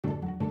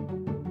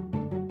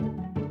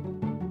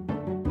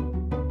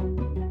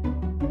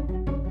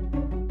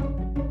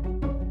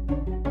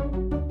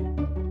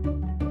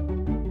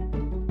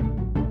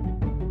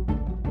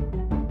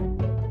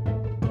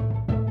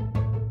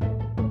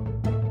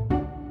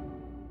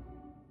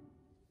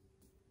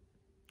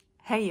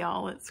Hey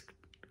y'all, it's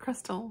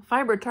Crystal,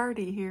 Fiber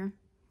Tardy here.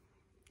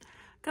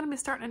 Gonna be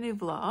starting a new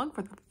vlog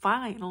for the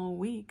final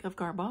week of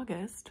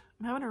Garbaugust.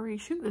 I'm having to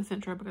reshoot this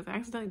intro because I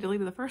accidentally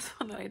deleted the first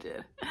one that I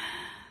did.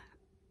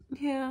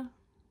 Yeah.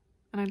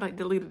 And I like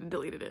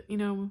deleted it, you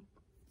know.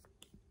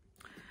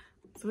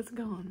 So it's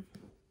gone.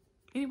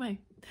 Anyway,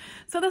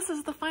 so this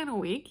is the final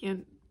week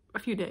in a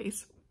few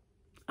days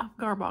of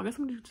Garbaugust.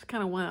 I'm just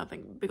kind of one, I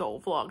think, big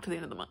old vlog to the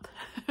end of the month.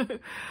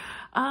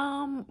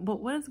 But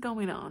what is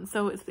going on?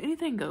 So it's the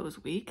Anything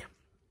Goes week.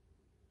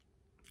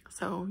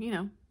 So, you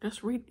know,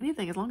 just read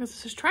anything as long as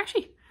it's just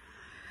trashy.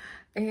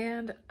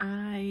 And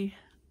I'm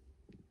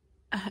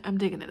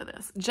digging into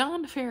this.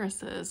 John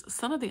Ferris's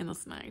Son of the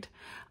Endless Night.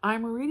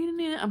 I'm reading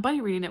it, I'm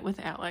buddy reading it with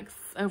Alex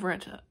over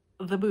at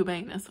the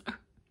Boobanus.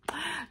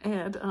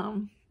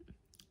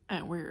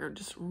 And we're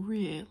just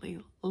really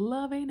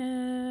loving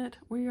it.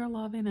 We are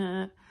loving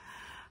it.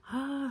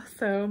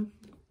 So,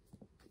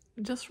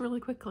 just really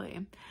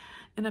quickly.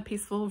 In a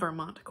peaceful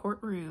Vermont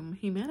courtroom,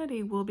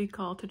 humanity will be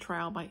called to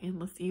trial by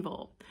endless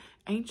evil,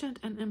 ancient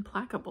and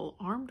implacable,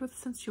 armed with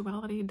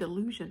sensuality,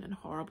 delusion, and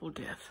horrible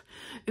death.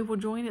 It will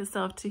join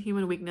itself to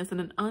human weakness in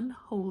an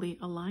unholy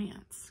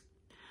alliance.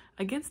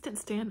 Against it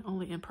stand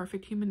only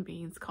imperfect human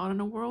beings caught in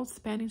a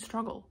world-spanning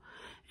struggle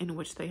in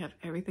which they have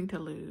everything to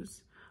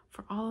lose.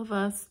 For all of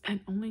us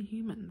and only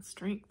human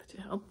strength to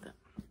help them.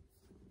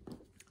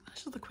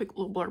 That's just a quick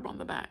little blurb on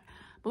the back.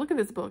 But look at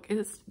this book. It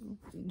is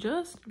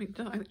just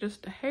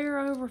a hair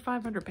over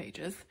 500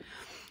 pages.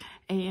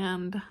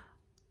 And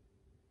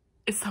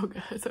it's so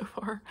good so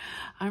far.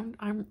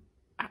 I'm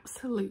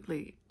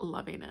absolutely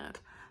loving it.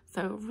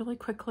 So really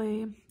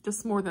quickly,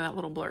 just more than that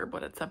little blurb,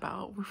 what it's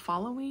about. We're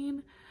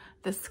following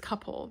this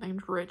couple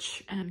named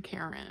Rich and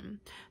Karen,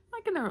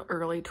 like in their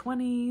early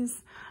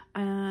 20s.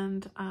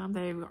 And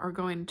they are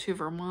going to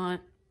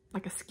Vermont,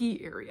 like a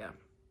ski area,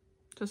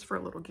 just for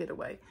a little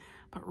getaway.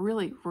 But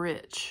really,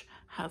 Rich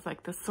has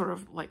like this sort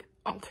of like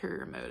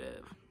ulterior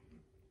motive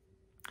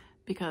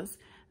because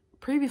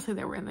previously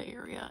they were in the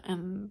area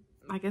and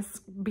I guess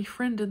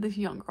befriended this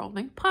young girl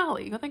named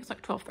Polly. I think it's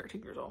like 12,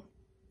 13 years old.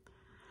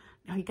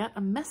 Now he got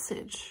a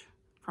message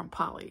from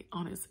Polly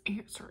on his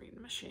answering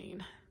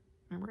machine.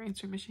 Remember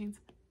answering machines?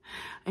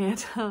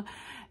 And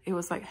it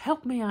was like,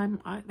 help me,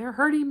 they're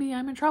hurting me,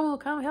 I'm in trouble,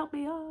 come help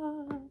me.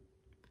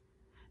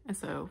 And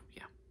so,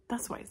 yeah,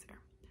 that's why he's there.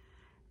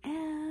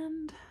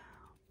 And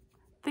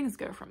things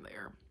go from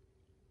there.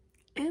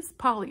 Is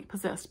Polly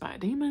possessed by a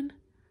demon?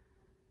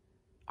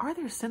 Are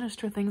there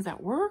sinister things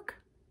at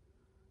work?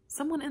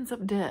 Someone ends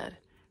up dead.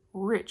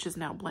 Rich is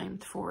now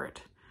blamed for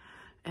it.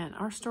 And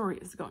our story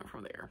is going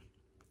from there.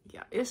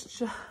 Yeah, it's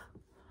just,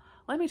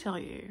 let me tell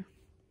you,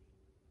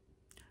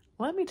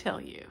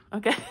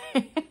 okay?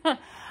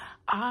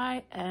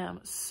 I am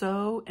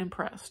so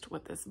impressed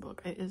with this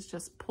book. It has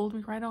just pulled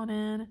me right on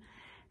in.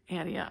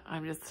 And yeah,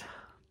 I'm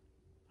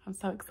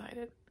so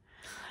excited.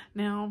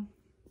 Now,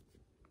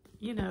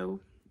 you know,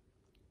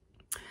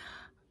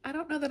 I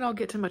don't know that I'll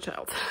get to much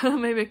else.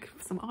 Maybe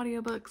some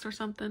audiobooks or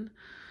something.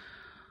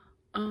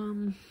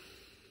 I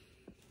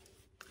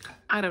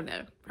don't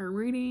know. Our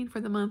reading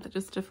for the month, it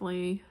just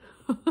definitely,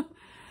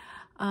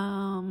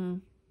 I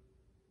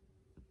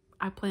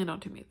planned on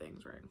too many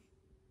things, right?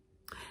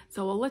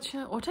 So we'll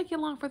take you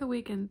along for the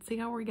week and see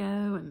how we go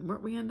and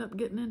what we end up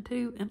getting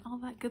into and all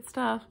that good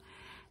stuff.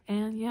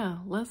 And yeah,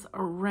 let's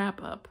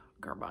wrap up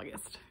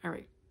Garbaugust. All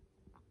right.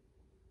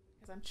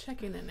 I'm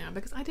checking in now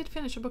because I did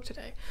finish a book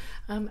today.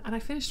 And I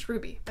finished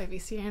Ruby by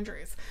V.C.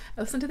 Andrews.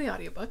 I listened to the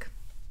audiobook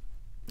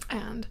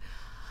and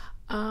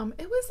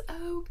it was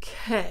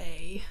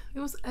okay. It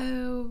was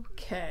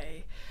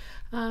okay.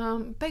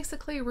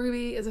 Basically,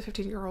 Ruby is a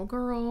 15-year-old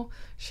girl.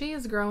 She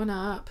is growing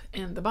up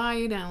in the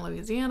bayou down in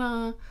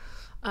Louisiana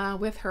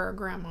with her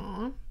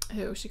grandma,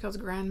 who she calls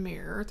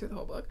Grandmere through the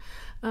whole book.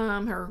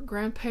 Her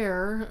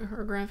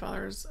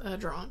grandfather's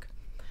drunk.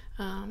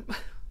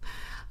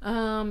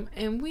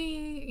 And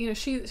we, you know,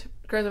 she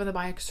grows up in the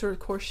bayou, so of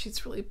course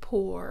she's really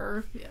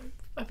poor. Yeah,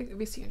 I think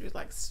V.C. Andrews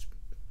likes,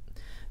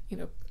 you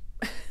know,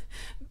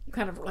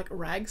 kind of like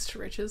rags to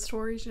riches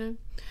stories, you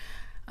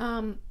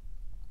know.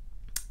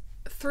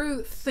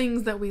 Through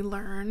things that we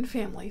learn,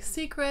 family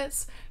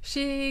secrets,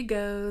 she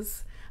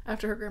goes,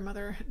 after her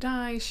grandmother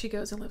dies, she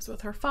goes and lives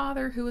with her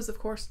father, who is, of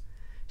course,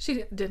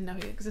 she didn't know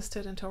he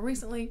existed until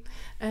recently.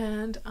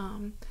 And,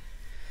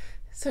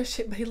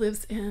 but he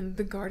lives in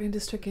the Garden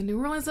District in New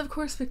Orleans, of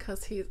course,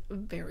 because he's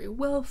very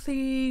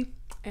wealthy.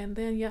 And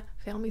then, yeah,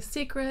 family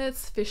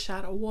secrets, fish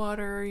out of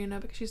water, you know,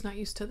 because she's not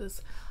used to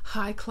this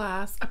high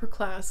class, upper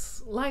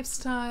class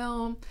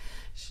lifestyle.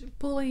 She's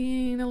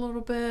bullying a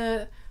little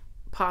bit,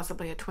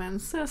 possibly a twin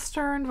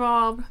sister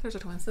involved. There's a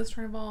twin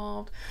sister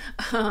involved.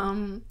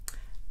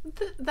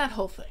 That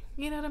whole thing,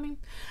 you know what I mean?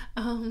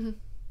 And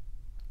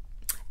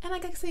I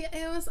can see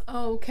it was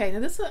okay. Now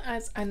this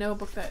is, I know a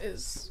book that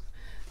is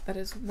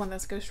one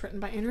that's ghostwritten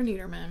by Andrew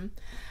Niederman,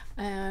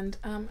 and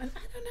I don't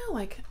know,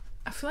 like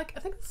I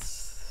think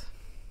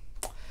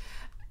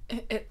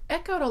it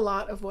echoed a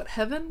lot of what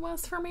Heaven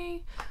was for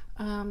me,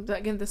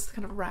 Again, this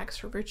kind of rags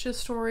to riches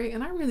story,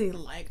 and I really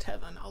liked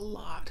Heaven a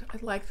lot. I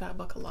liked that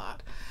book a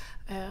lot.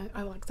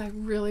 I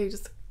really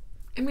just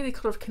immediately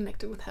could have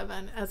connected with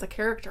Heaven as a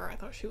character. I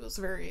thought she was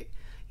very,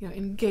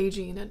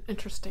 engaging and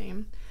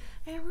interesting.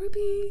 And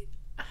Ruby,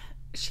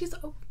 she's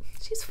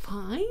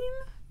fine.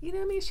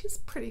 She's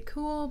pretty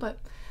cool, but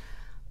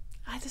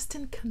I just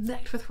didn't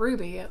connect with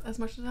Ruby as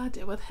much as I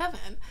did with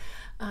Heaven.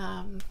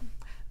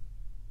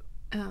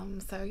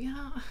 So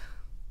yeah,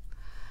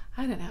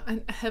 I don't know.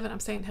 And Heaven, I'm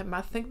saying Heaven, but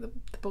I think the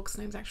book's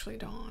name's actually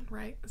Dawn,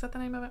 right? Is that the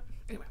name of it?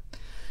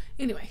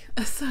 Anyway,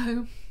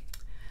 so,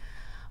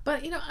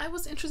 but I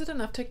was interested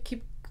enough to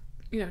keep,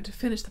 to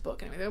finish the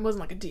book. Anyway, it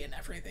wasn't like a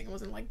DNF or anything. It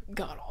wasn't like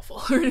god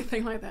awful or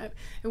anything like that.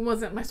 It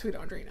wasn't My Sweet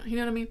Audrina, you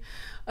know what I mean?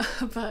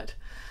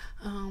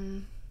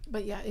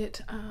 But yeah,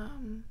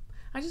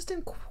 I just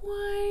didn't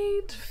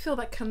quite feel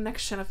that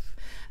connection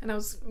and I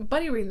was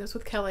buddy reading this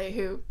with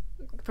Kelly,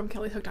 from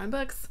Kelly's Hooked on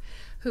Books,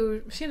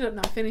 who she ended up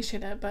not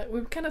finishing it, but we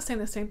were kind of saying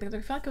the same things. I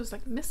felt like it was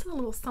like missing a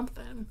little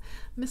something,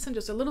 missing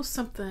just a little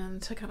something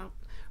to kind of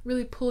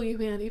really pull you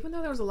in, even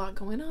though there was a lot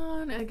going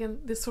on. And again,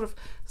 this sort of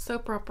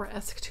soap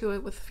opera-esque to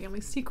it with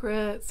family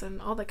secrets and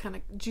all that kind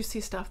of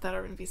juicy stuff that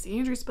are in V.C.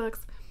 Andrews'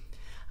 books.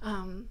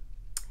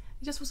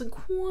 It just wasn't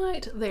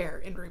quite there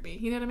in Ruby,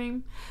 you know what I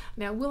mean?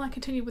 Now, will I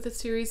continue with the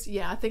series?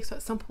 Yeah, I think so.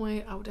 At some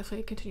point, I will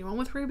definitely continue on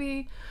with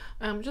Ruby,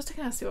 just to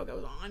kind of see what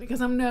goes on,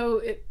 because I know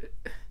it.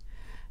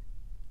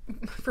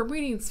 From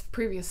reading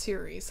previous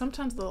series,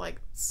 sometimes the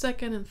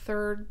second and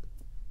third,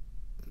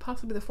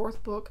 possibly the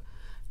fourth book,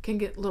 can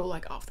get a little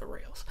off the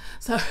rails.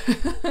 So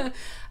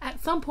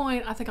at some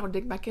point, I think I'll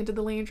dig back into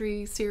the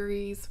Landry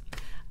series,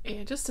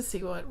 and just to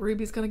see what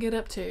Ruby's gonna get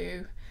up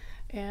to,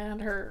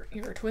 and her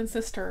twin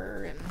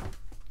sister, and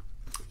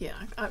yeah,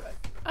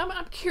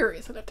 I'm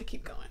curious enough to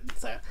keep going.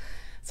 So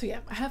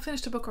yeah, I have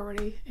finished a book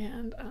already,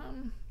 and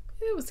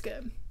it was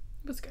good.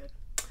 It was good.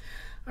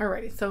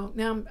 Alrighty, so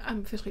now I'm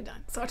officially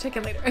done. So I'll check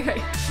in later.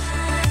 Okay.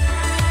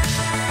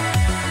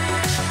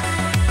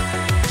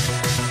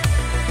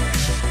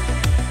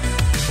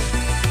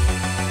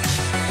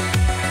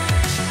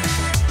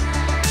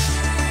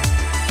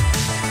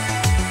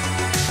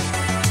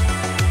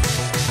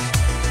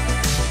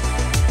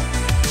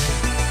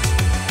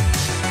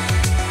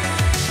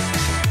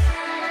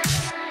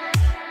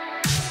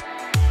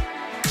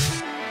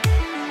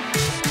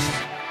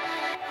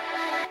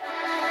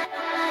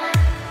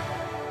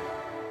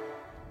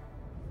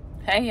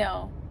 Hey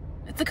y'all,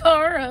 it's a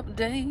car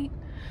update.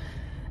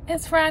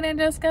 It's Friday and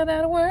just got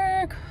out of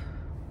work.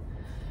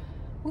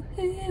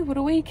 Woohoo, what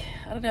a week.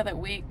 I don't know, that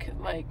week,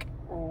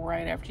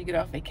 right after you get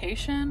off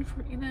vacation,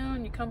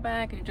 and you come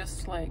back and you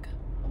just playing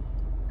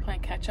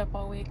catch up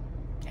all week.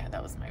 Yeah,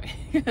 that was my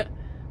week. But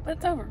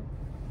it's over.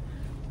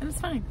 And it's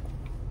fine.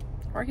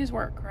 Work is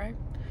work, right?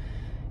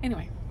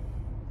 Anyway,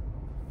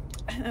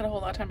 I had a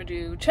whole lot of time to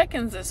do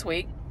check-ins this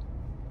week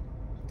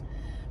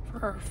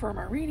for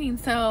my reading,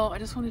 so I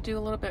just want to do a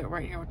little bit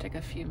right here. We'll take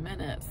a few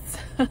minutes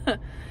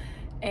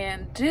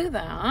and do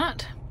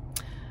that.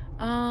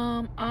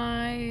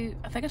 I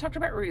think I talked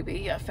about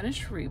Ruby. I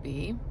finished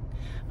Ruby.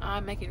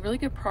 I'm making really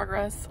good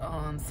progress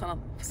on Son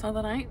of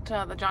the Night,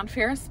 the John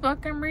Ferris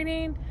book I'm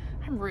reading.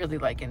 I'm really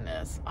liking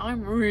this.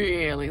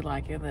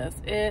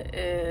 It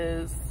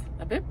is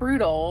a bit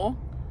brutal,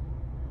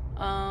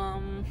 a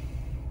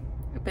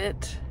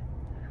bit,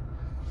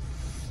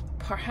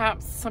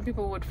 perhaps some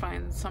people would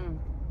find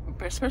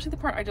especially the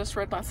part I just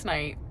read last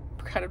night,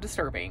 kind of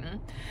disturbing.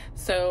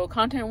 So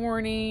content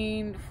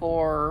warning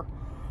for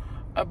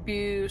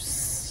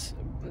abuse,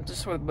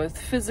 just sort of both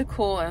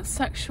physical and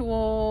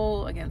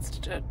sexual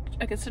against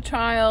a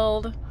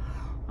child.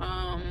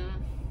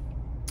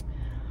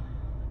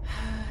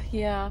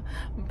 Yeah,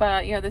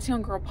 but yeah, this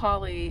young girl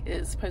Polly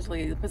is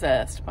supposedly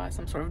possessed by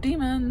some sort of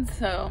demon,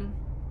 so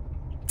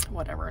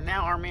whatever.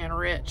 Now our man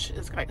Rich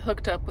is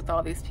hooked up with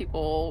all these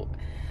people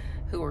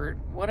who are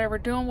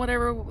doing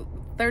whatever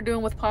they're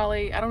doing with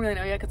Polly. I don't really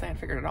know yet because I haven't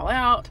figured it all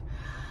out,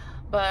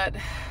 but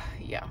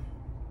yeah.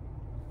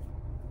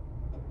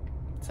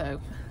 So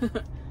what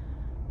are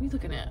you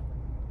looking at?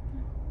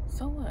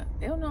 So what?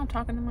 They don't know I'm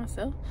talking to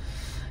myself.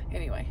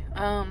 Anyway,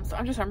 so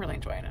I'm really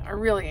enjoying it. I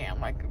really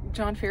am.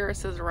 John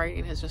Ferris's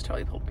writing has just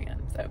totally pulled me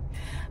in. So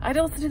I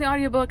did listen to the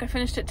audiobook. I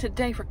finished it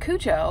today for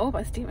Cujo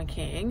by Stephen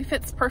King.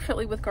 Fits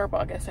perfectly with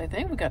Garbaugust, I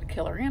think. We got a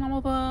killer animal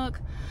book,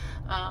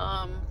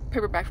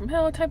 paperback from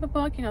hell type of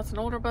book. It's an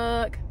older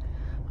book.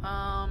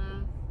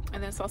 And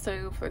then it's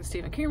also for the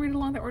Stephen King read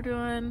along that we're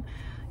doing.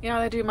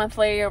 They do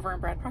monthly over in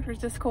Brad Proctor's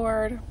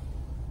Discord.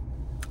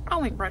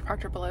 I'll link Brad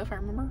Proctor below if I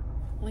remember.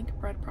 Link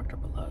Brad Proctor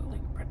below.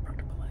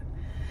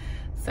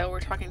 So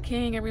we're talking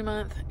King every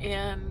month,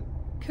 and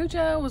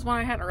Cujo was one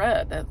I hadn't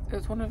read. It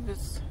was one of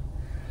his,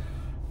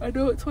 I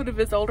know it's one of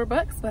his older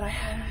books, but I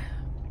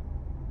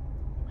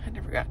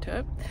never got to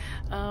it.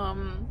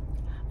 And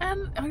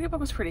the audiobook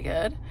was pretty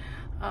good.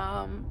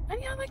 And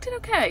yeah, I liked it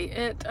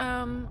okay.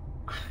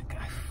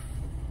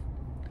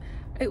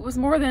 it was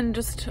more than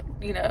just,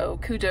 you know,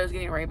 Cujo's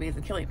getting rabies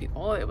and killing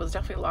people. It was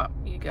definitely a lot,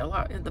 you get a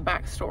lot in the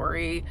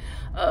backstory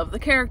of the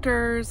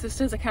characters. This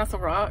is a Castle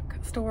Rock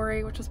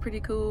story, which is pretty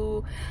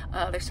cool.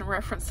 There's some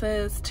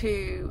references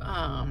to,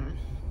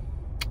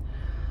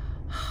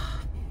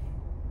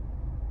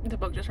 the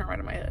book just went right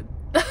in my head.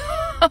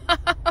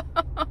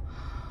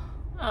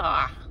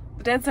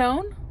 The Dead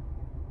Zone?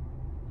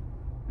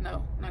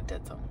 No, not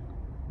Dead Zone.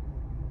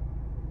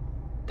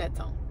 Dead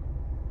Zone.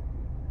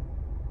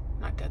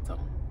 Not Dead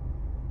Zone.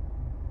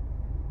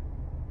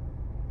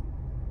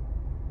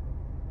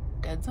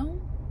 Dead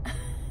Zone?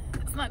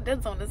 It's not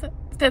Dead Zone, is it?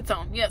 It's Dead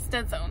Zone. Yes,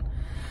 Dead Zone.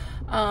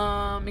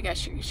 You got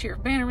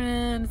Sheriff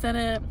Bannerman's in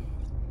it.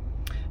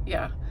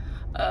 Yeah.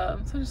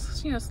 So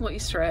just, you know, some little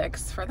Easter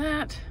eggs for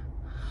that.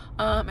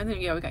 And then,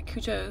 yeah, we got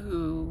Cujo,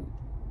 who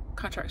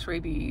contracts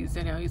rabies.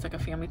 You know, he's like a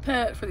family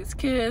pet for these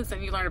kids,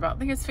 and you learn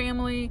about his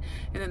family,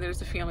 and then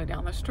there's a family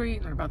down the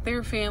street, learn about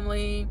their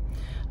family.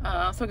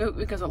 So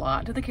it goes a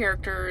lot to the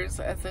characters,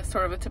 as a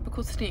sort of a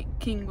typical Stephen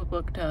King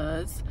book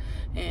does,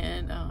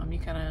 and you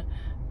kind of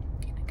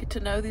get to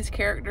know these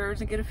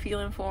characters and get a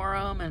feeling for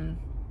them, and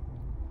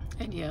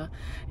yeah,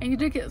 and you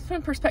do get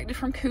some perspective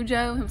from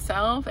Cujo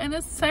himself, and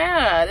it's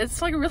sad.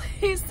 It's like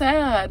really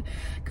sad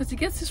because he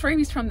gets his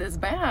rabies from this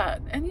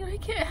bat, and you know, he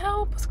can't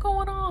help what's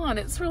going on.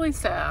 It's really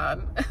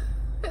sad.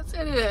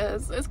 It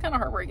is. It's kind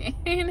of heartbreaking.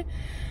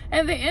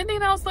 And the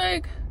ending, I was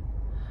like,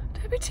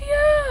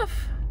 WTF.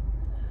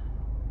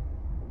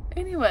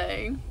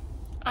 Anyway,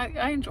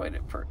 I enjoyed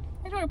it.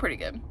 I enjoyed it pretty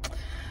good.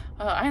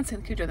 I hadn't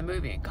seen Cujo the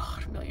movie in,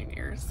 God, a million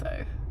years,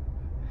 so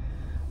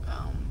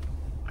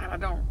and I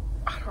don't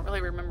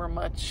really remember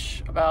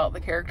much about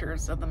the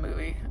characters of the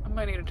movie. I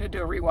might need to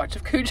do a rewatch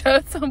of Cujo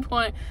at some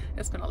point.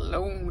 It's been a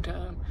long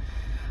time.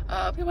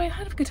 But anyway, I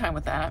had a good time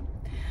with that.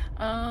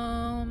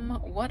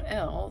 What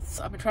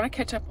else? I've been trying to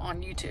catch up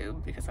on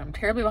YouTube because I'm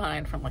terribly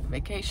behind from like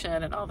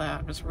vacation and all that.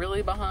 I'm just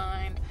really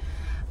behind.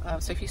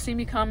 So if you see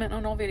me comment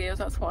on all videos,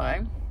 that's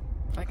why.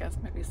 I guess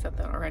maybe I said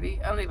that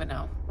already. I don't even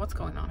know what's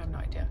going on. I have no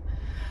idea.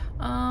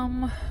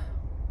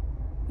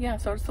 Yeah,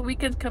 so it's the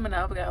weekend coming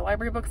up. We got a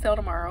library book sale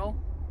tomorrow.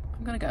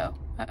 I'm gonna go.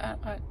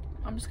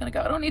 I'm just gonna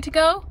go. I don't need to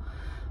go,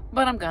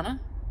 but I'm gonna.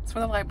 It's for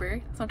the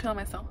library. So I'm telling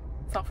myself.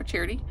 It's all for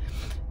charity.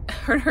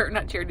 Or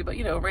not charity, but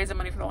you know, raising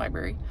money for the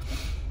library.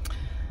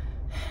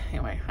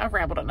 Anyway, I've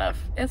rambled enough.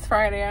 It's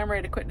Friday. I'm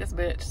ready to quit this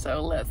bitch.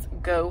 So let's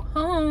go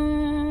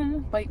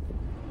home. Wait.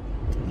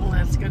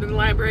 Let's go to the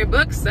library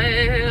book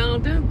sale.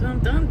 Dun, dun,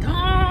 dun,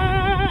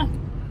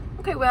 dun.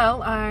 Okay,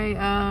 well, I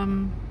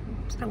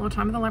spent a little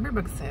time at the library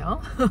book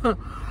sale.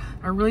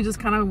 I really just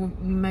kind of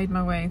made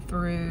my way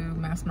through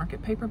mass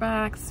market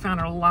paperbacks,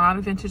 found a lot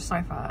of vintage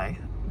sci-fi.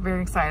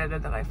 Very excited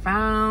that I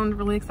found,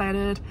 really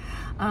excited.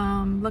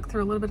 Looked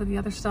through a little bit of the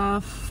other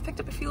stuff, picked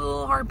up a few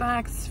little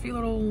hardbacks, a few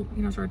little,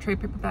 you know, sort of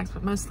trade paperbacks,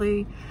 but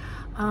mostly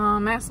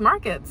mass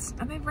markets.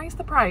 And they've raised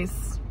the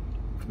price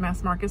for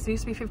mass markets. They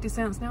used to be 50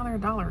 cents, now they're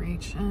 $1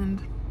 each, and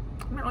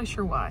I'm not really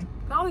sure why.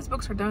 All these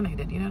books are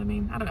donated, you know what I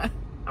mean? I don't know,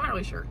 I'm not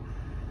really sure.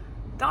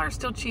 $1's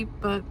still cheap,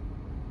 but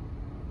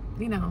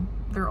you know,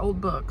 they're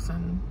old books,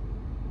 and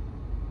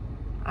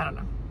I don't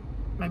know.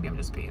 Maybe I'm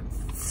just being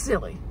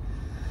silly.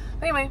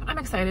 Anyway, I'm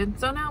excited.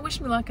 So now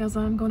wish me luck as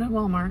I'm going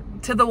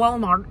to the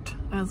Walmart,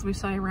 as we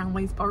say around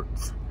these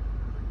parts.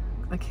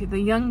 The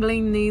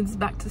youngling needs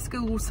back to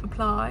school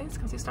supplies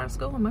because he starts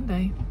school on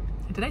Monday.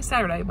 And today's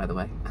Saturday, by the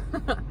way.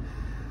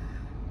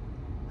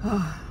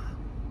 I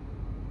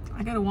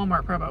go to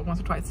Walmart probably about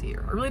once or twice a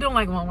year. I really don't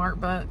like Walmart,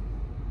 but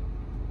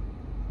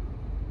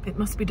it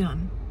must be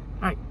done.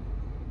 All right.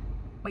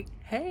 Wait,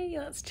 hey,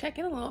 let's check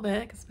in a little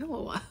bit. It's been a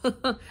little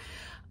while.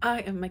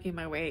 I am making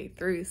my way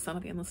through Son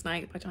of the Endless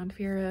Night by John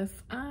Fierce.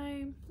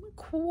 I'm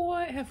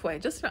quite halfway,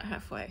 just about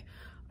halfway.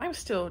 I'm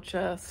still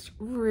just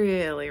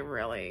really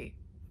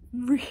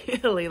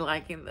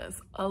liking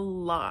this a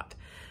lot.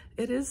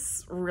 It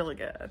is really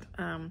good.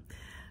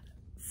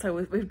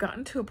 So we've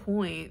gotten to a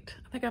point,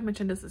 I think I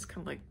mentioned this is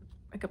kind of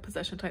like a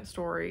possession type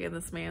story, and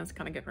this man's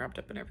kind of getting wrapped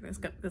up in everything. It's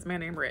got this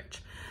man named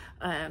Rich.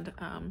 And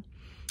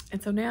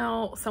so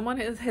now someone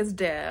is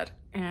dead,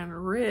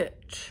 and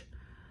Rich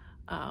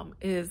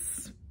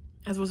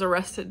was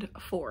arrested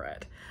for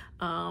it.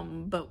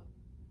 But,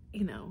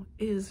 you know,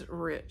 is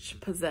Rich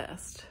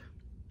possessed?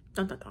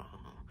 Dun, dun, dun.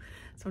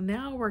 So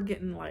now we're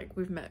getting like,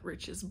 we've met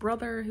Rich's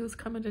brother who's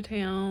coming to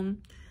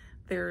town.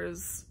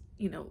 There's,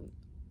 you know,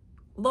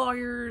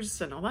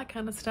 lawyers and all that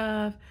kind of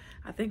stuff.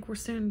 I think we're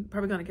soon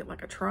probably going to get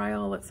like a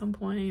trial at some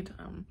point.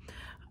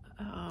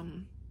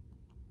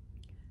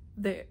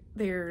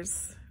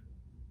 There's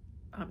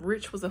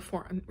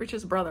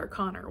Rich's brother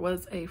Connor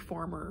was a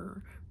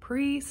former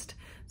priest,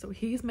 so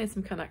he's made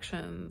some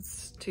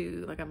connections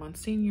to like a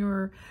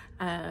Monsignor,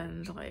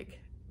 and like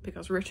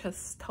because Rich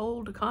has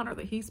told Connor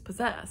that he's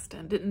possessed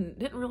and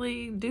didn't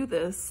really do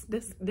this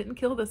didn't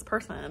kill this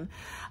person,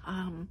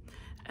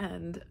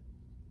 and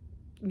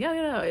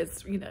yeah,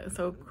 it's, you know,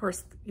 so of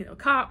course, you know,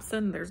 cops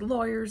and there's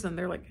lawyers and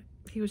they're like,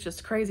 he was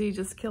just crazy,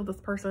 just killed this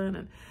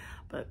person,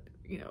 but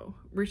you know,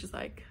 Rich is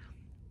like,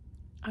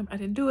 I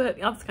didn't do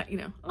it. All this kind, you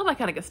know, all that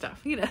kind of good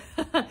stuff, you know.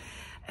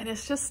 And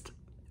it's just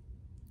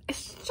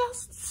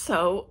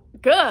so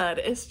good.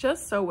 It's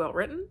just so well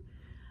written,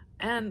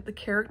 and the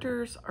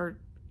characters are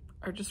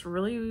just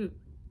really,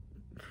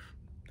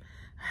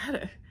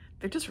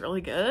 they're just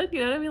really good.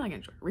 You know what I mean? Like, I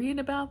enjoy reading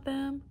about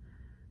them,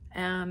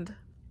 and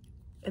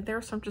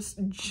there's some just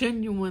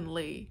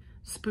genuinely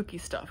spooky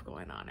stuff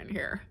going on in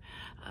here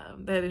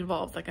that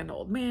involves like an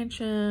old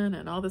mansion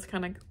and all this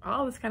kind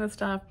of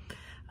stuff.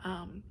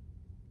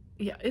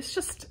 Yeah, it's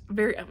just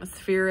very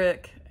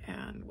atmospheric,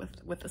 and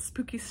with the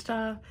spooky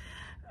stuff.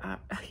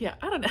 Yeah,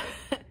 I don't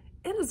know.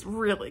 It is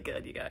really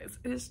good, you guys.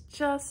 It is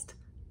just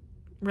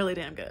really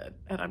damn good,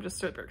 and I'm just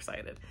super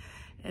excited.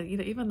 And you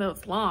know, even though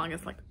it's long,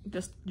 it's like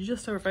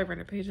just over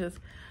 500 pages.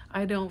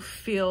 I don't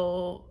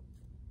feel,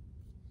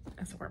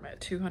 that's where I'm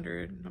at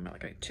 200. I'm at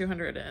like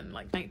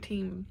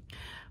 219.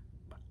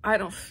 I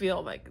don't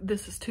feel like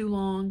this is too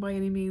long by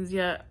any means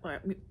yet.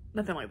 Like,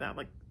 nothing like that.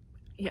 Like,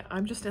 yeah,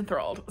 I'm just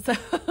enthralled. So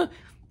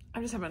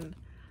I'm just having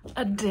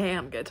a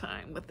damn good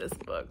time with this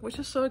book, which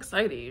is so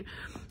exciting.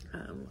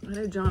 I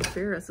know John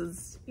Ferris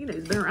is, you know,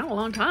 he's been around a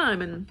long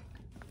time, and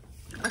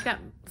I've got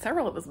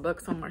several of his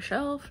books on my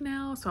shelf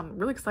now, so I'm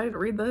really excited to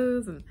read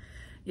those. And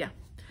yeah,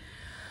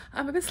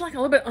 I'm a bit slacking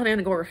a little bit on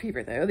Angora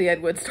Fever though, the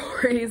Ed Wood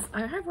stories.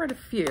 I have read a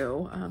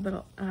few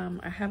that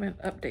I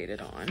haven't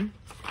updated on.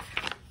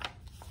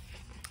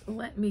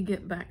 Let me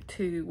get back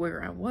to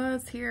where I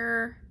was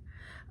here.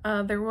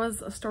 There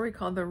was a story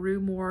called The Rue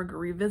Morgue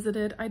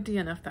Revisited. I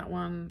DNF'd that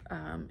one.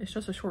 It's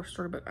just a short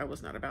story, but I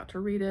was not about to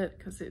read it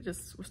because it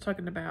just was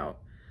talking about,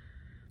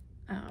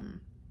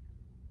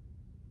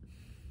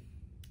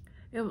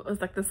 it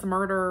was like this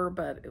murder,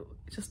 but it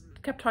just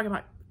kept talking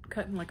about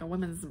cutting like a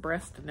woman's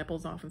breast and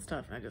nipples off and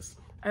stuff. And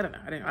I don't know.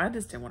 I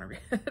just didn't want to read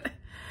it.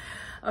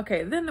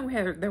 Okay, then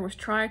there was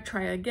Try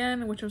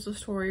Again, which was a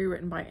story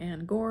written by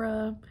Ann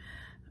Gora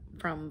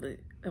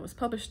it was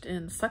published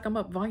in Suck 'em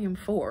Up Volume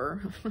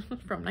 4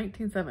 from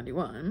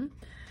 1971.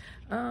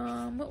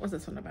 What was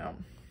this one about?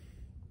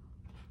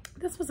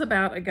 This was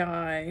about a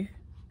guy.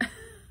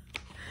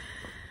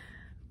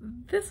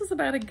 This was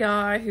about a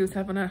guy who's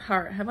having a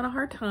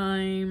hard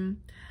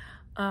time.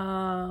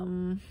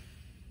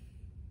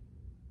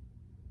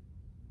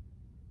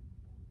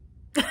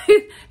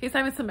 He's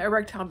having some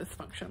erectile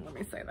dysfunction, let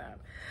me say that.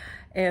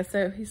 And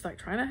so he's like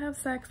trying to have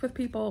sex with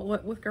people,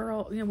 with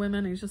women.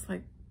 And he's just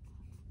like,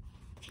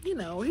 you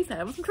know, he's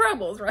having some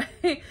troubles,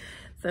 right?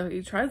 So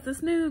he tries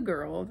this new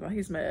girl that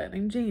he's met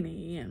named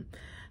Jeannie,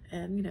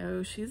 and you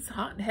know, she's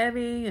hot and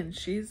heavy, and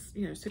she's,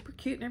 you know, super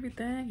cute and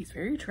everything. He's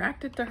very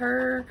attracted to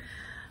her,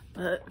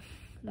 but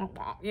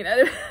you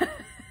know,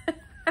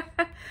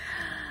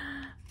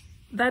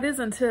 that is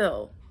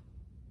until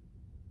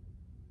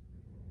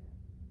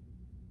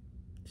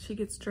she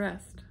gets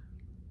dressed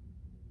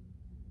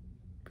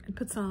and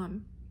puts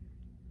on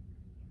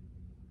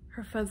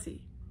her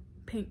fuzzy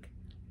pink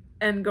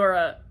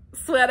Angora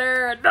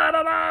sweater.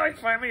 No, we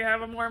finally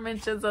have more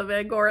mentions of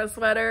Angora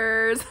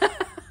sweaters.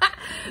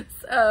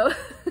 So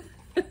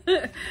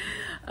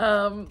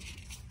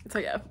so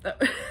yeah,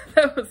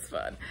 that was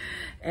fun.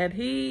 And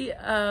he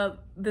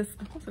what's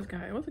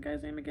the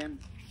guy's name again?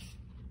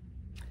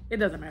 It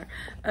doesn't matter.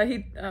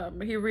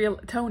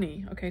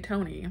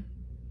 Tony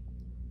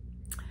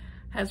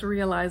has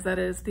realized that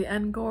is the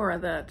Angora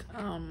that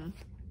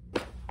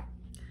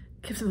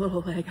gives him a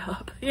little leg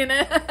up, you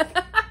know.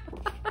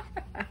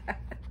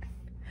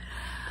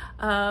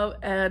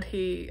 And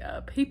he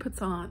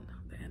puts on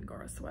the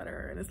Angora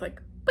sweater, and it's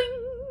like,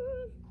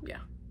 bing! Yeah,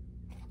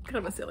 kind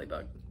of a silly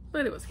book,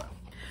 but it was fun.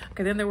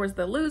 Okay, then there was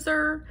The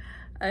Loser,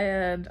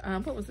 and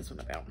what was this one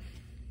about?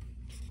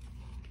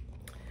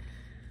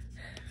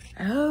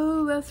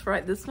 Oh, that's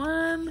right, this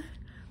one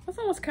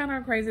was kind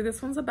of crazy.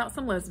 This one's about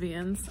some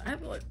lesbians. I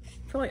feel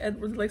like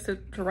Ed really likes to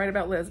write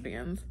about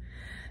lesbians.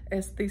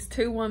 It's these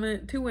two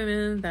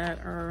women that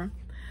are,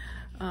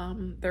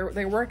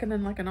 they're working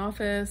in like an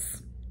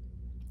office,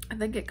 and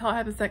they get caught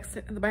having sex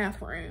in the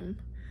bathroom.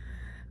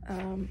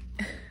 And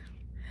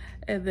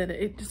then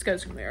it just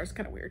goes from there. It's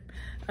kind of weird.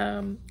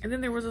 And then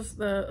there was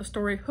a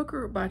story,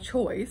 Hooker by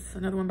Choice,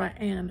 another one by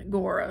Ann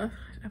Gora.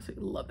 I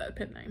absolutely love that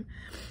pen name.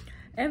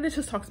 And this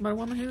just talks about a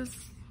woman who's,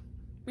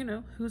 you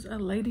know, who's a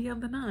lady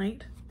of the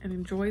night and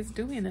enjoys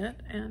doing it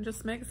and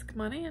just makes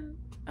money, and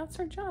that's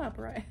her job,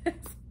 right?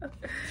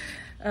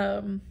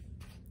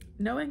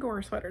 No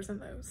Angora sweaters in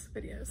those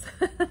videos.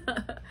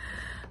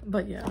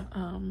 But yeah,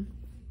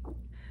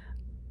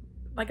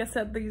 like I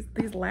said,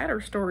 these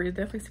latter stories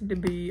definitely seem to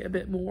be a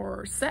bit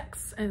more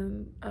sex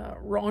and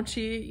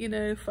raunchy, you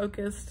know,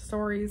 focused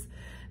stories,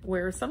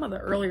 where some of the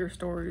earlier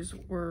stories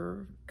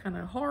were kind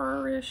of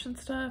horror-ish and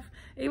stuff,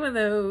 even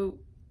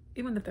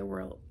if there were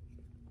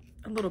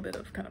a little bit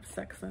of kind of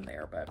sex in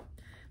there. But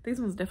these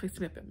ones definitely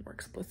seem a bit more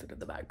explicit in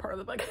the back part of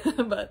the book.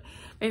 But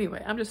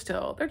anyway,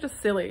 they're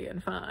just silly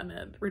and fun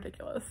and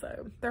ridiculous,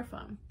 so they're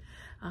fun.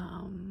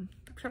 I'm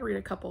trying to read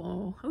at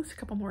least a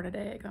couple more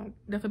today. I'm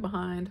definitely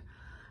behind.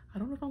 I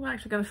don't know if I'm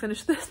actually going to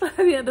finish this by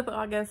the end of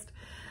August.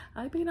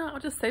 Maybe not. I'll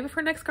just save it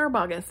for next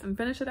Garbaugust and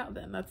finish it out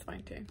then. That's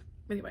fine too.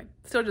 Anyway,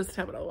 still just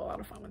having a lot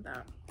of fun with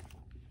that.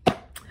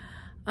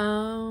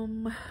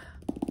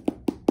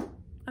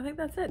 I think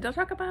that's it. Did I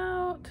talk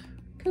about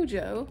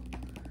Cujo?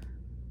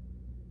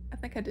 I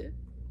think I did.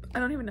 I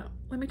don't even know.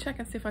 Let me check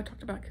and see if I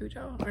talked about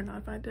Cujo or not.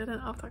 If I didn't,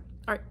 I'll talk.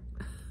 All right.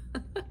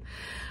 All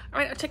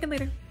right, I'll check in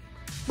later.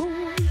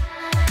 Bye.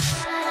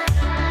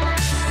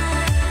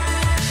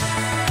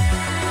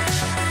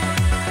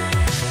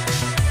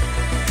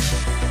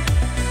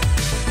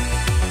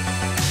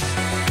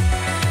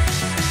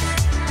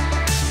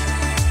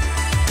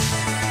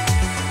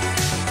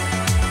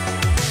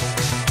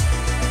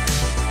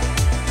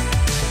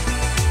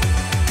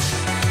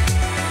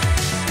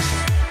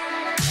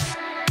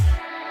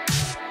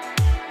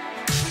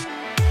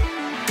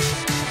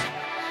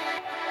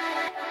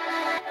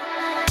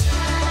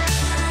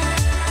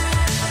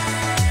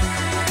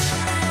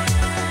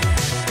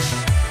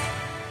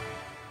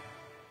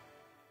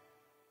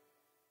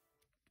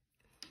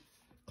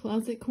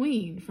 Closet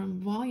Queen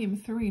from Volume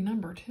 3,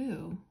 Number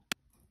 2,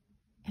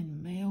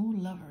 and Male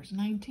Lovers,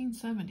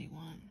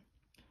 1971.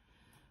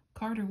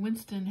 Carter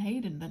Winston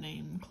hated the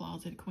name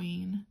Closet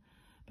Queen,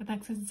 but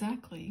that's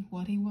exactly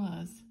what he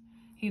was.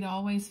 He'd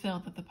always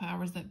felt that the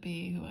powers that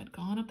be who had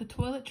gone up the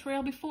toilet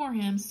trail before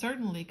him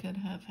certainly could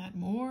have had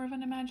more of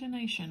an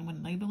imagination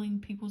when labeling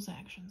people's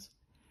actions.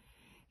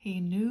 He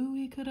knew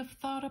he could have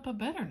thought up a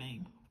better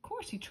name. Of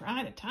course he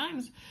tried at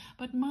times,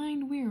 but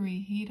mind-weary,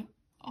 he'd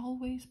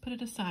always put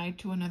it aside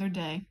to another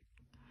day.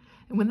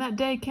 And when that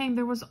day came,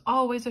 there was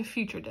always a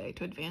future day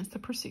to advance the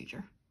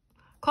procedure.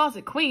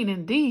 Closet Queen,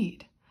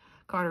 indeed!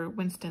 Carter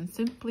Winston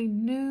simply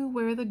knew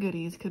where the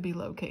goodies could be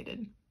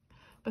located.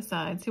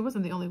 Besides, he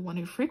wasn't the only one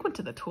who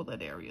frequented the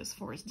toilet areas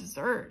for his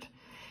dessert.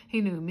 He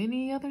knew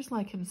many others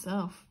like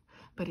himself,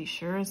 but he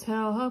sure as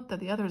hell hoped that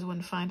the others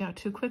wouldn't find out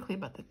too quickly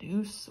about the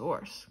new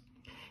source.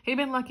 He'd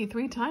been lucky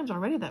 3 times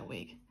already that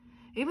week.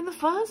 Even the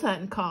fuzz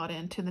hadn't caught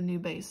into the new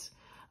base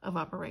of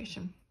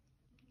operation.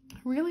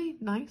 Really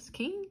nice,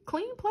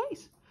 clean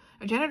place.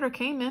 A janitor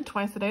came in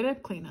twice a day to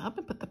clean up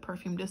and put the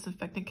perfume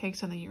disinfectant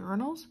cakes in the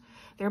urinals.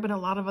 There have been a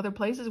lot of other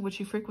places which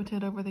he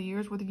frequented over the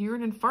years where the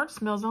urine and fart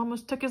smells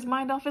almost took his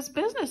mind off his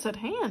business at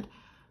hand.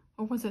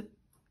 Or was it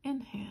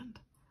in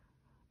hand?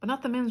 But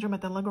not the men's room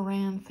at the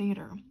Legrand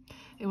Theater.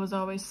 It was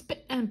always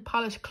spit and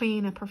polished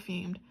clean and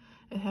perfumed.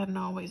 It hadn't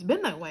always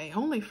been that way,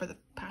 only for the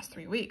past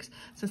 3 weeks,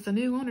 since the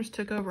new owners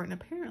took over and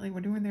apparently were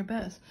doing their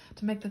best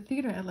to make the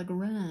theater at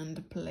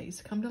Legrand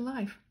Place come to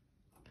life.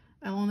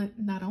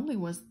 Not only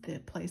was the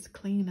place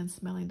clean and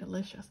smelling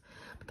delicious,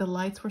 but the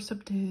lights were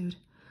subdued.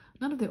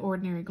 None of the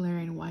ordinary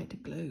glaring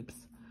white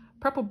globes.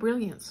 Purple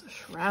brilliance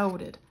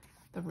shrouded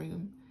the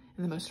room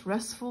in the most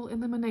restful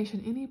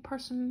illumination any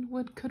person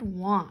could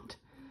want,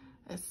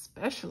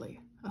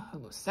 especially a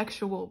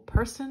homosexual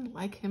person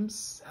like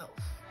himself.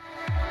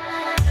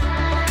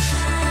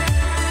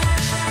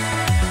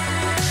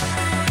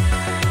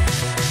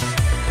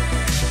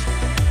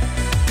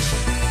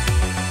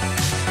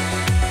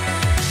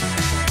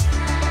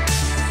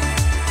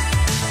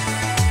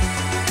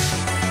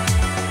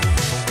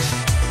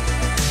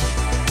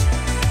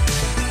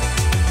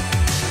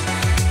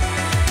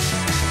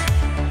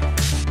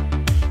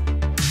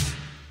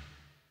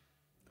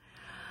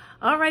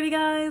 Alrighty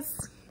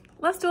guys,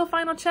 let's do a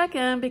final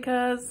check-in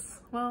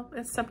because, well,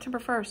 it's September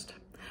 1st.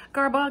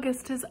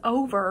 Garbaugust is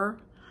over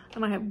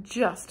and I have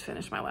just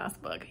finished my last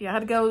book. Yeah, I had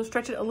to go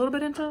stretch it a little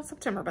bit into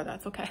September, but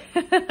that's okay.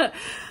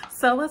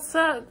 So let's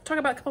talk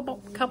about a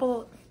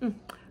couple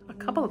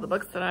of the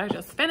books that I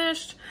just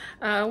finished.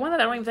 One that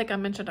I don't even think I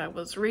mentioned I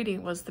was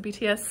reading was the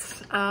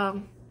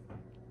BTS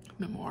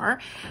memoir,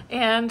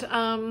 and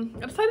I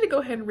decided to go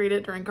ahead and read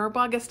it during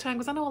Garbaugust time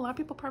because I know a lot of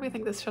people probably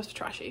think this is just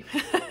trashy.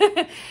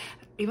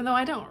 Even though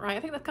I don't, right? I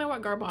think that's kind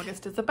of what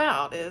Garbaugust is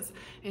about, is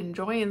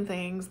enjoying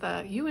things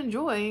that you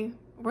enjoy,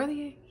 whether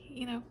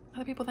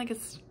other people think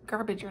it's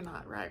garbage or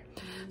not, right?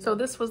 So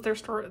this was their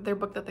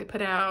book that they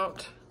put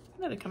out.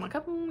 When did it come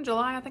out?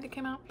 July, I think it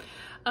came out.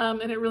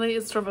 And it really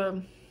is sort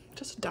of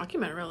just a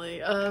document,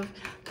 really, of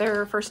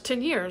their first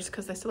 10 years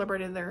because they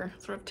celebrated their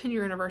sort of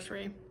 10-year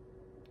anniversary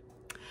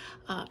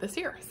this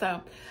year.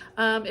 So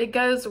it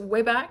goes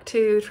way back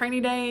to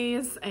training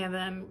days and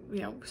then,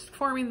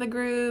 forming the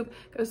group,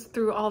 goes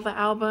through all the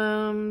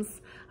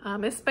albums.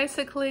 It's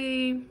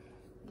basically,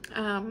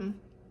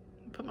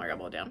 put my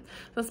elbow down.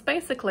 So it's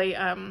basically,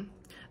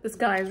 this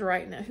guy is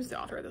writing it. Who's the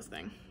author of this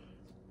thing?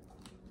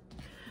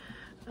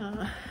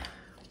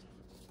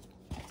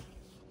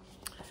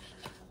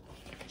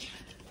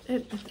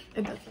 It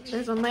doesn't.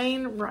 There's a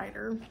main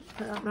writer.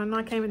 I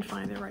can't even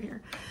find it right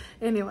here.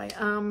 Anyway,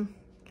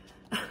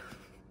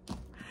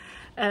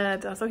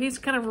 and so he's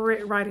kind of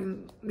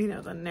writing,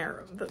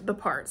 the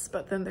parts,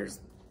 but then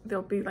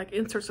there'll be like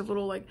inserts of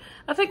little, like,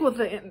 I think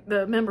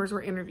the members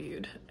were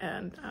interviewed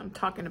and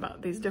talking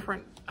about these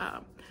different,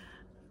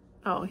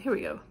 oh, here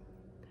we go.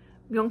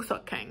 Myung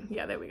Suk Kang.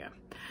 Yeah, there we go.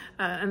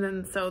 And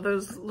then, so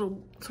those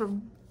little sort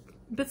of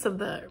bits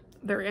of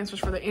their answers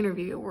for the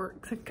interview are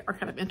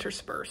kind of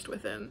interspersed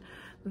within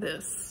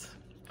this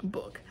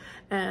book.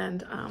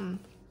 And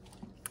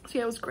so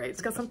yeah, it was great.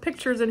 It's got some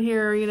pictures in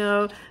here, you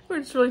know,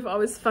 it's really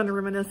always fun to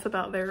reminisce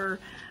about their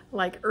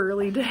like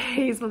early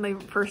days when they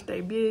first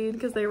debuted,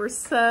 because they were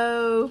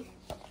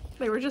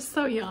just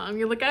so young.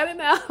 You look at it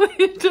now,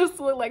 they just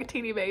look like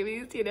teeny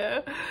babies, you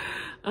know.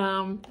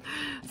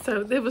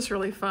 So it was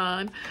really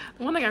fun.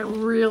 One thing I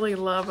really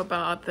love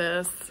about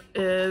this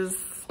is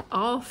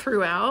all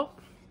throughout,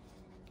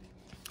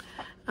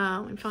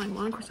 let me find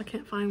one. Of course, I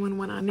can't find one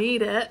when I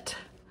need it.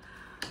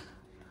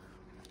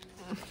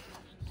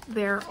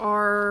 There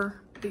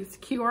are these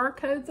QR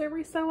codes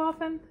every so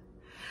often.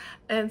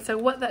 And so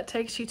what that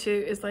takes you to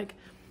is like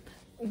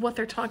what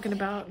they're talking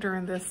about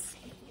during this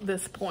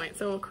point.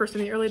 So of course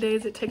in the early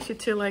days it takes you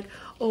to like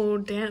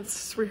old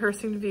dance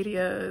rehearsing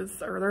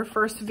videos, or their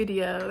first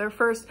video, their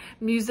first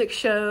music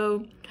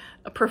show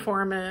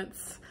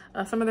performance,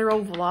 some of their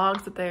old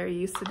vlogs that they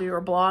used to do, or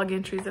blog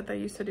entries that they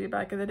used to do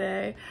back in the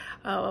day,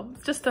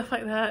 just stuff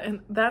like that. And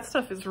that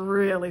stuff is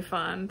really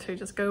fun to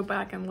just go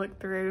back and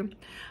look through.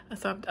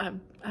 So I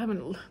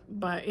haven't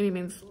by any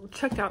means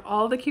checked out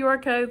all the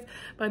QR codes,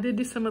 but I did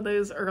do some of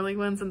those early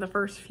ones in the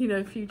first, you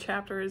know, few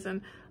chapters,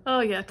 and oh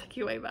yeah, take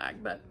you way back.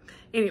 But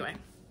anyway,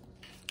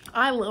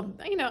 I love,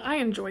 you know, I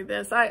enjoyed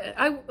this.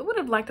 I would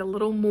have liked a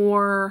little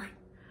more,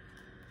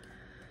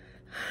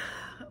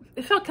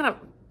 it felt kind of,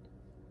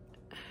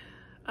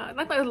 okay.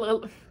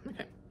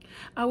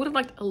 I would have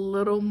liked a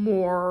little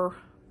more,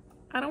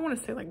 I don't want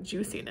to say like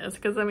juiciness,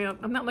 because I mean,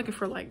 I'm not looking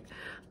for like,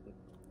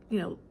 you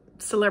know,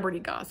 celebrity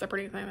gossip or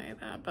anything like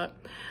that,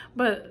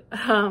 but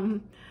I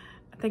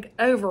think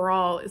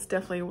overall it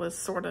definitely was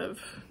sort of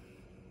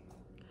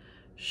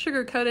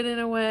sugar-coated in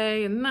a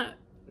way, and not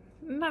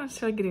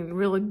necessarily getting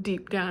really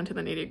deep down to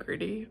the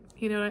nitty-gritty.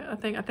 You know, I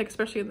think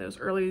especially in those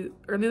early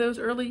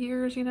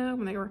years, you know,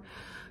 when they were,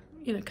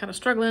 you know, kind of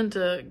struggling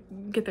to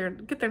get their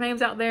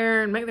names out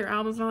there and make their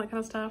albums and all that kind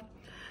of stuff.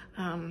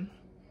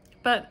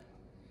 But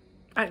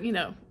you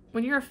know,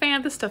 when you're a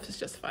fan, this stuff is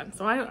just fun.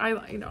 So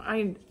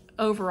I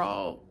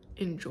overall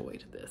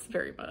enjoyed this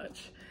very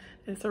much.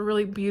 It's a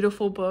really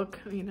beautiful book,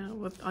 you know,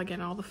 with again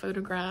all the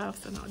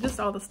photographs and just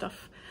all the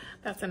stuff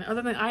that's in it.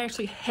 Other than, I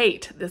actually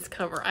hate this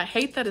cover. I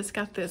hate that it's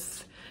got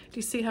this. Do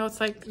you see how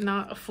it's like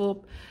not a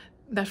full?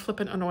 That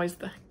flipping annoys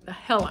the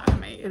hell out of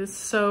me. It is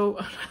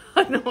so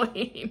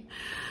annoying.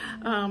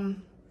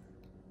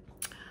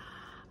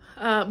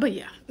 But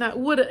yeah, now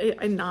would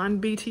a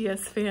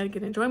non-BTS fan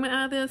get enjoyment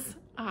out of this?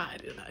 I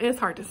don't know. It's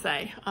hard to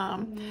say.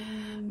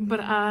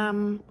 But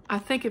I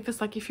think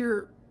if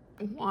you're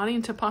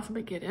wanting to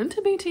possibly get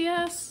into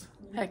BTS,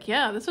 heck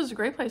yeah, this is a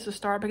great place to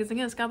start, because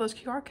again, it's got those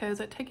QR codes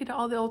that take you to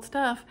all the old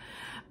stuff,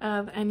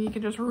 and you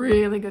can just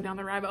really go down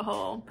the rabbit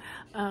hole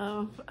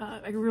of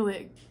like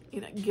really,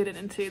 you know, get it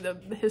into the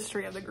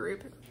history of the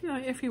group, you know,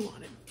 if you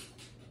wanted.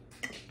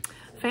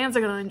 Fans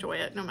are gonna enjoy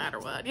it no matter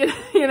what, you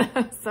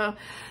know. So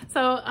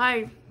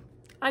I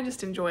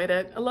just enjoyed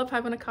it. I love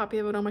having a copy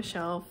of it on my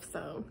shelf.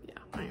 So yeah,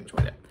 I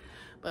enjoyed it.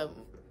 But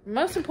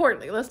most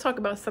importantly, let's talk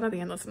about Son of the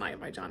Endless Night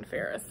by John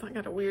Ferris. I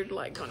got a weird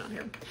light going on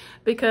here,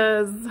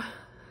 because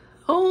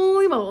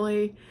holy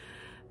moly,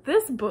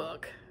 this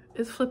book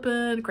is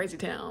flipping crazy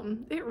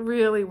town. It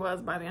really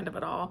was by the end of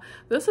it all.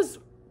 This is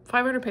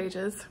 500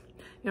 pages.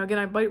 You know, again,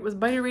 I was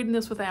buddy reading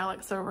this with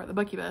Alex over at the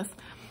Buckybus,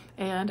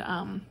 and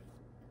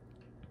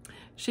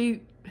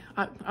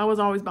I was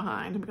always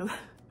behind because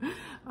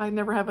I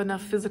never have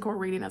enough physical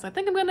reading as I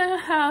think I'm gonna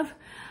have.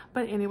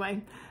 But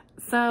anyway,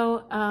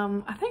 so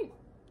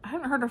I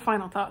haven't heard her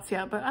final thoughts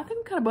yet, but I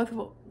think kind of both of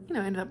them, you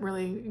know, ended up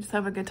really just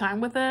having a good time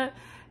with it.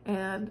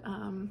 And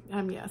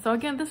yeah, so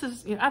again, this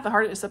is, you know, at the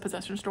heart it's a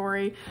possession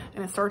story,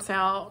 and it starts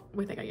out,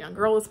 we think a young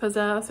girl is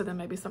possessed, and then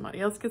maybe somebody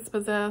else gets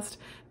possessed.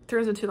 It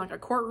turns into like a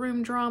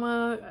courtroom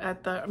drama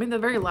at the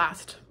very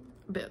last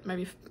bit,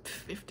 maybe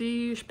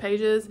 50-ish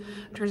pages,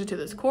 turns into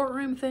this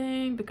courtroom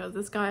thing, because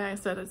this guy, I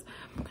said, is,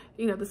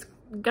 you know, this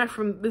guy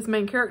from this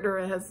main character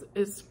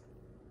is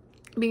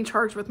being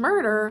charged with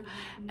murder,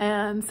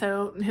 and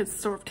so his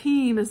sort of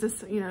team is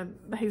this, you know,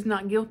 he's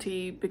not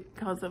guilty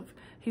because of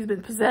he's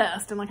been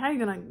possessed, and like how are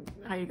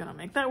you gonna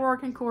make that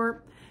work in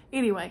court?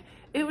 Anyway,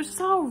 it was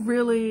just all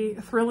really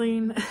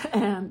thrilling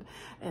and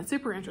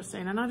super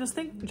interesting, and I just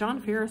think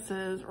John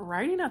Ferris's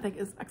writing, I think,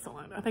 is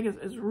excellent. I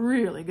think is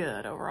really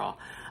good overall,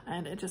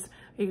 and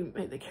he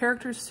made the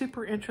characters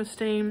super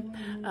interesting,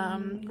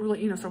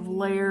 really, you know, sort of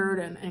layered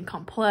and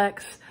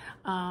complex.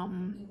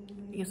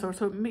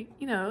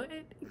 You know,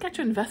 it got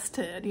you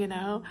invested, you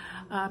know,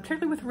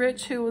 particularly with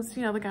Rich, who was,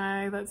 you know, the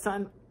guy that's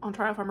on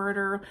trial for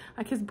murder.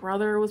 Like his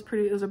brother was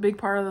a big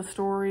part of the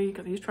story,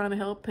 because he's trying to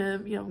help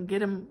him, you know,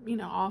 get him, you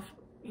know, off,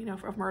 you know,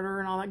 of murder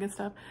and all that good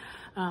stuff.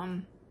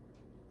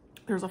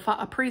 There's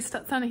a priest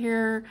that's in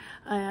here,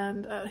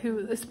 and who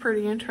is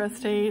pretty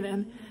interesting,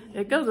 and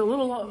it goes a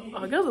little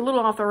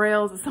off the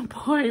rails at some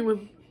point with,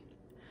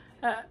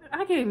 I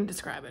can't even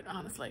describe it,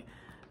 honestly.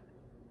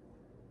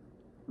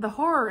 The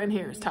horror in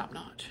here is top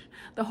notch.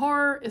 The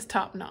horror is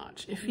top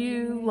notch. If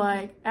you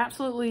like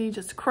absolutely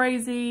just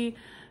crazy,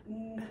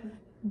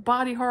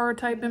 body horror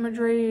type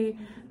imagery,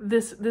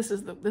 this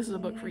is a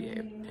book for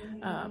you.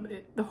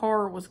 The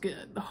horror was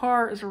good. The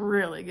horror is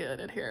really good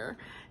in here,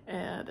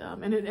 and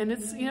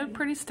it's, you know,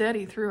 pretty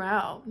steady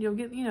throughout. You'll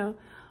get, you know,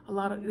 a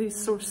lot of these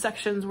sort of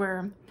sections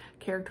where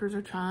characters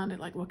are trying to,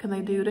 like, what can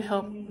they do to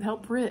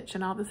help Rich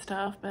and all this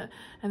stuff, and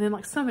then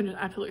like something just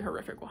absolutely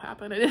horrific will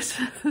happen. And it's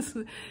just,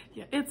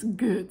 yeah, it's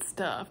good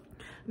stuff.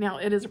 Now,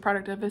 it is a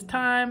product of its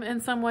time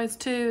in some ways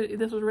too.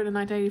 This was written in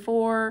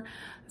 1984,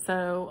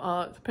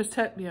 so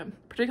you know,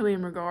 particularly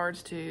in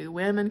regards to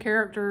women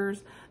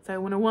characters. So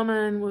when a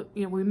woman,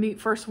 you know, would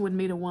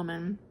meet a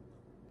woman,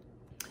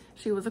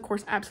 she was, of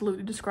course,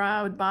 absolutely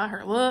described by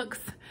her looks,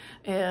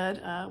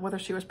 and whether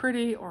she was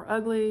pretty or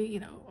ugly, you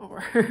know,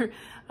 or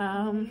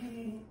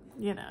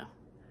you know,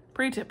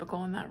 pretty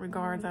typical in that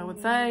regards, I would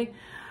say.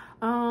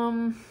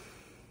 But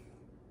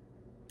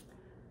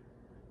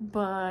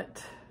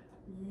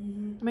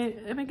I mean,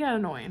 it got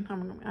annoying.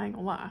 I ain't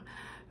gonna lie,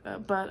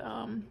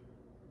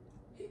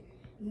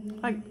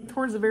 like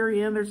towards the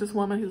very end, there's this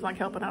woman who's like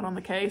helping out on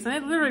the case, and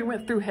it literally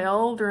went through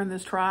hell during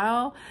this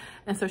trial,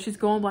 and so she's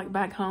going like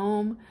back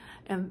home,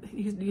 and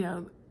he's, you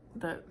know,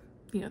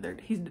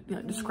 he's, you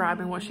know,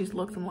 describing what she's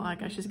looking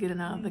like as she's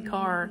getting out of the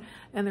car,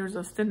 and there's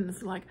a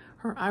sentence like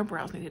her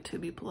eyebrows needed to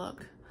be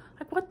plucked.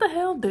 Like, what the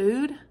hell,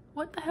 dude?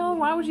 What the hell?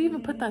 Why would you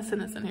even put that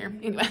sentence in here?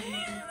 Anyway,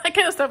 that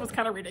kind of stuff was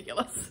kind of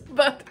ridiculous.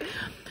 But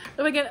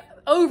again,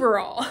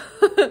 overall,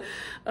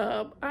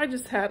 I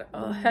just had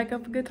a heck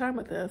of a good time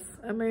with this.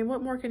 I mean,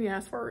 what more can you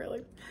ask for,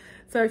 really?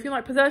 So if you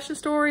like possession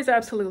stories,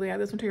 absolutely add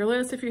this one to your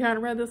list if you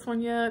hadn't read this one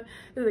yet.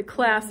 It's a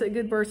classic,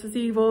 good versus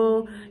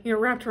evil, you know,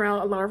 wrapped around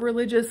a lot of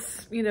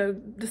religious, you know,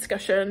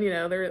 discussion. You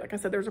know, like I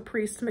said, there's a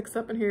priest mixed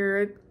up in here.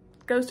 It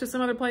goes to some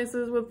other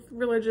places with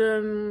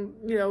religion,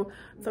 you know,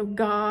 so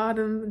God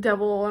and the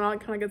devil and all that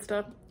kind of good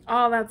stuff.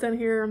 All that's in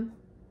here.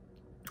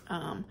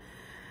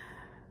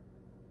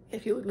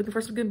 If you're looking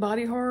for some good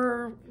body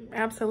horror,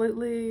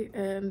 absolutely.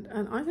 And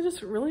I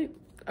just really,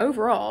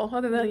 overall,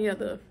 other than, you know,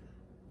 the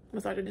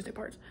misogynistic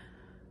parts,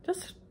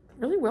 just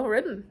really well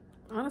written.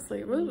 Honestly,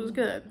 it really was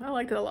good. I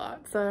liked it a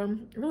lot. So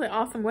really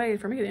awesome way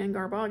for me to end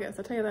Garbaugust,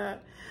 I'll tell you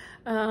that.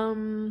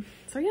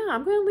 So yeah,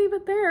 I'm going to leave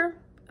it there.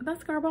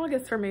 That's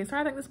Garbaugust for me. So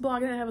I think this blog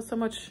didn't have so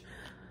much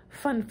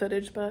fun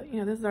footage, but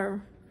you know, this is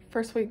our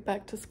first week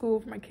back to school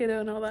for my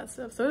kiddo and all that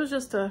stuff. So it was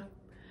just it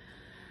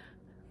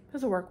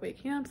was a work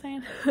week, you know what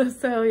I'm saying?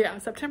 So yeah,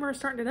 September is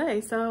starting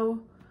today,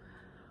 so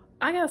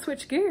I gotta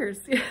switch gears.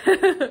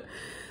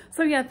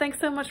 So yeah, thanks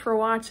so much for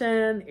watching,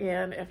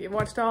 and if you've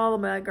watched all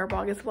of my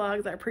Garbaugust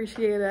vlogs, I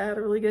appreciate it. I had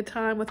a really good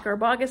time with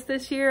Garbaugust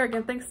this year.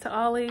 Again, thanks to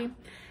Ollie,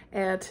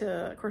 and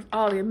to, of course,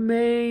 all the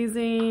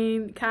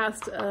amazing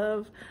cast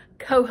of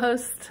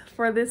co-hosts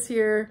for this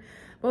year.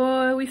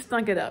 Boy, we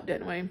stunk it up,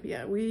 didn't we?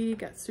 Yeah, we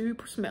got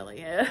super smelly,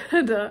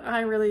 and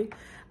I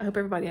hope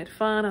everybody had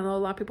fun. I know a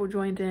lot of people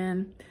joined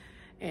in,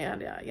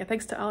 and yeah,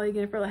 thanks to Ollie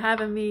again for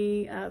having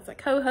me as a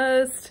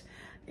co-host,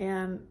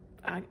 and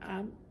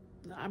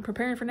I'm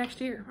preparing for next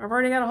year. I've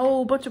already got a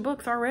whole bunch of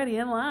books already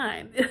in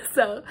line.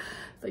 So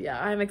yeah,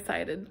 I'm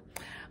excited.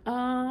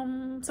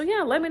 So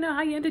yeah, let me know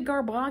how you ended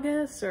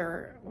Garbaugust,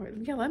 or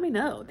yeah, let me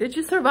know. Did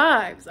you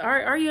survive?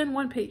 Are you in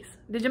one piece?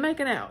 Did you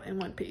make it out in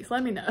one piece?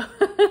 Let me know.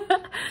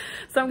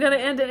 So I'm gonna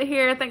end it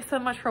here. Thanks so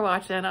much for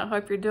watching. I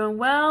hope you're doing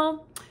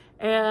well.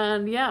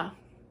 And yeah,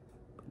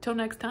 until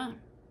next time.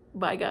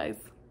 Bye,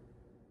 guys.